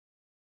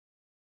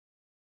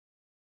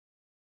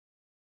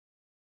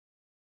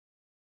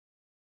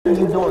What are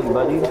you doing,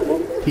 buddy?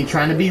 He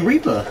trying to be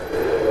Reaper. Oh,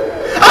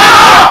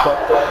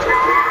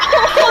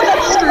 that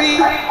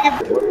scream!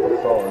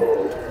 What's on?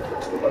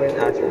 What is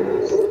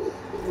attributes?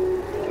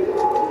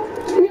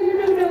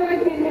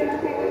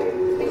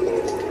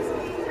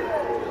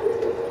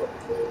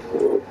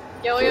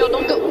 Yo,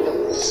 don't go.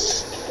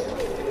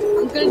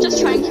 I'm gonna just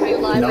try and keep you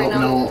alive right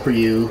now. No, for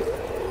you.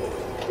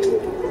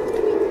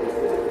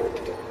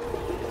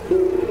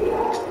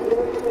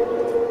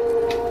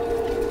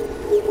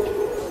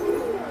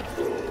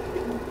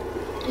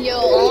 Yo,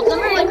 all of them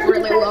are like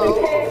really low.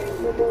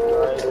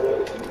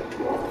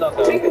 It's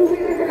okay.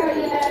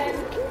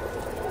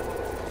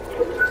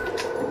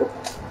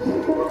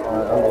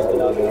 Alright, I'm gonna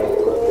get out there.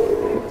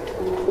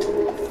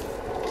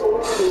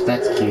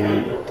 That's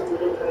cute.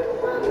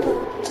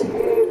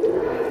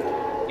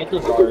 Get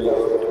this Ario.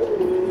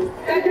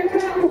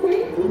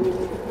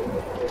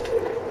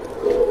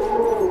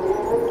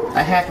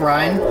 I hacked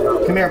Ryan.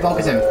 Come here,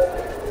 focus him.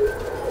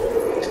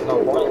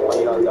 No point, but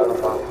you got a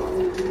pop.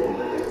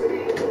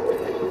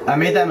 I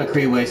made that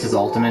McCree waste his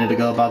ult a minute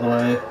ago, by the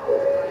way.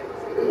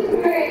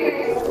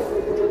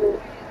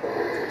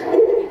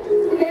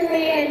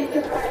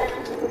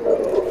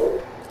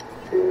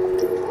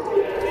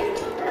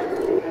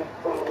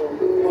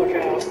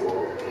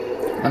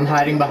 I'm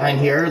hiding behind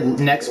here.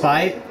 Next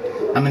fight,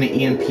 I'm gonna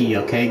EMP,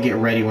 okay? Get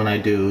ready when I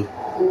do.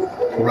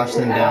 Rush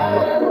them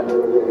down.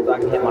 So I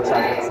can hit my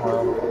side next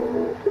time.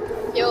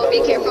 Yo,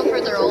 be careful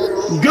for their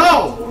ults.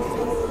 Go!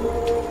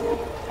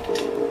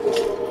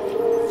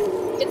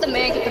 Get the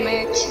mag, get the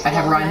mag. I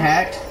have Ryan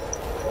hacked.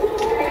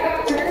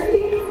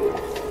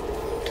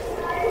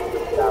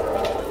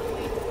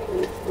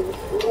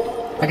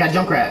 I got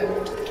Junkrat.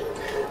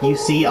 You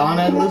see,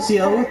 Anna and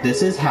Lucio,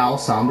 this is how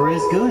Sombra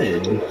is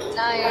good.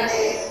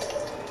 Nice.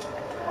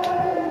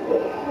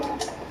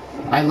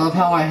 I love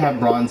how I have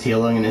bronze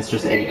healing and it's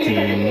just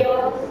 18.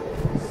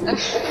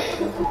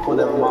 Well,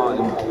 never mind.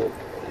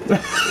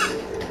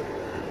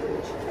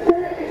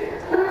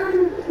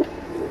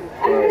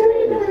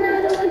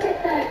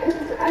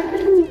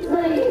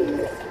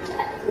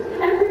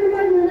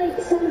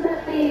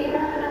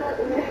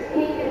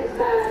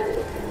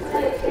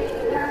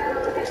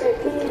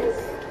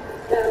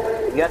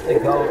 You have to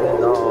go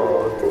and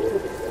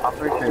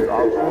operation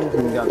options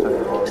and you got to turn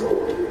it on.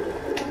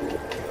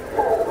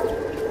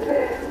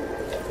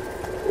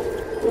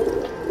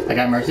 I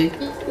got Mercy.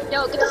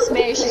 Yo, get the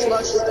smash, she's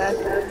low, she's dead.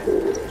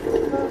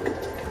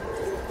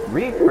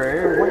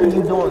 Reaper, what are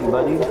you doing,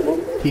 buddy?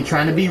 He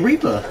trying to be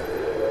Reaper.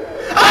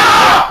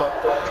 Oh,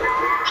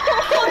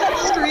 that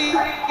scream!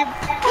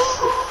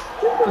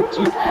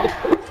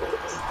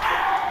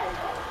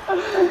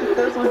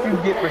 That's what you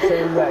get for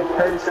saying that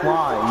cursed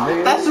line,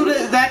 dude. That's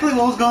exactly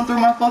what was going through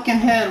my fucking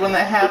head when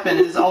that happened.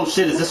 Is oh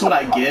shit, is this what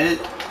I get?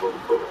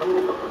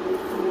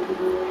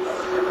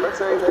 That's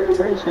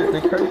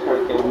the curse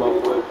one came up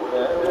with.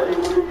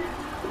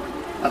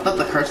 I thought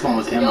the curse one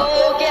was Emma.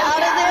 Yo, get out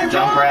of there, bro!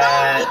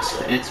 Junkrat.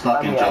 It's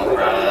fucking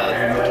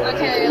Junkrat.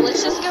 Okay,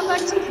 let's just go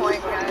back to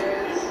point,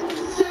 guys.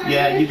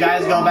 Yeah, you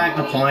guys go back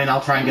to point.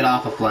 I'll try and get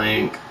off a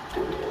flank.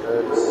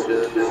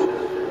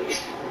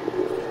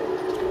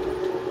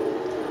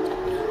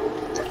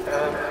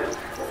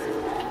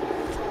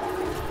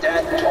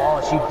 Oh,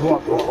 she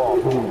blocked the ball.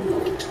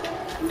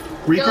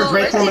 Reaper's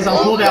Ray form is on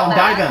cooldown.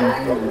 Dive him.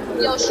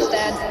 Yo, she's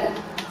dead.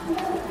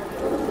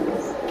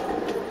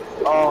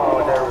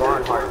 Oh, that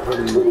Reinhardt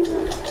really.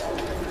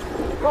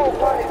 Bro,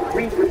 why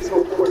Reaper's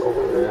so quick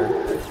over there?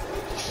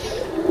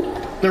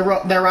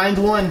 Their Ryan's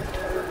won.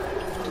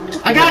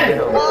 I got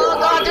it! Oh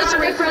god, there's a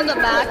Reaper in the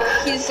back.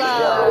 He's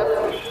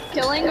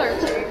killing our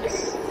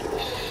teams.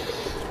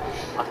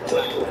 I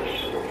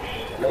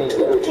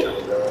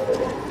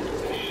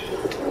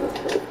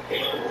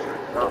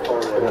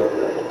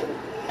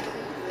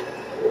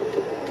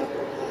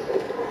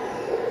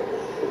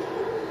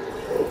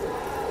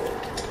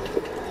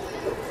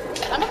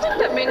don't think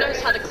that May knows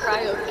how to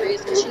cryo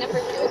freeze, but she never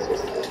heals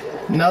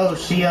herself. No,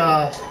 she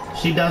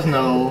does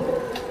know.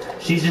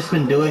 She's just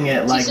been doing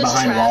it like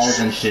behind walls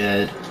and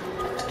shit.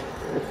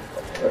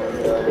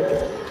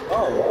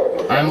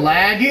 I'm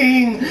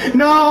lagging!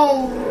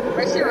 No!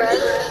 Where's your red?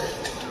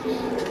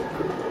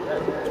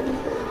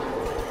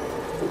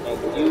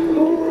 Thank you.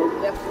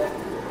 Yep.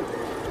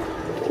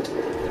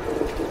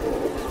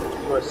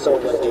 You are so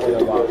lucky to be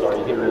alive, sorry.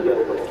 You can really get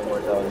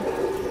immortality.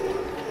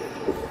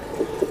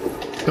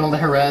 Don't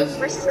let her res.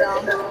 We're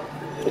still.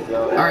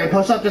 Alright,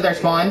 push up to their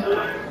spawn.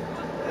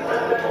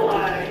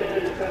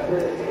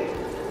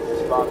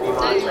 Spot me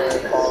my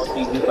turn, Paul.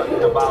 Do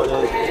something about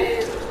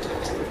it.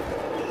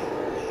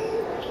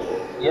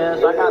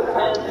 Yes, I got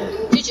 10.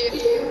 GG.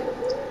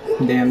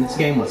 Damn, this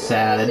game was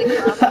sad.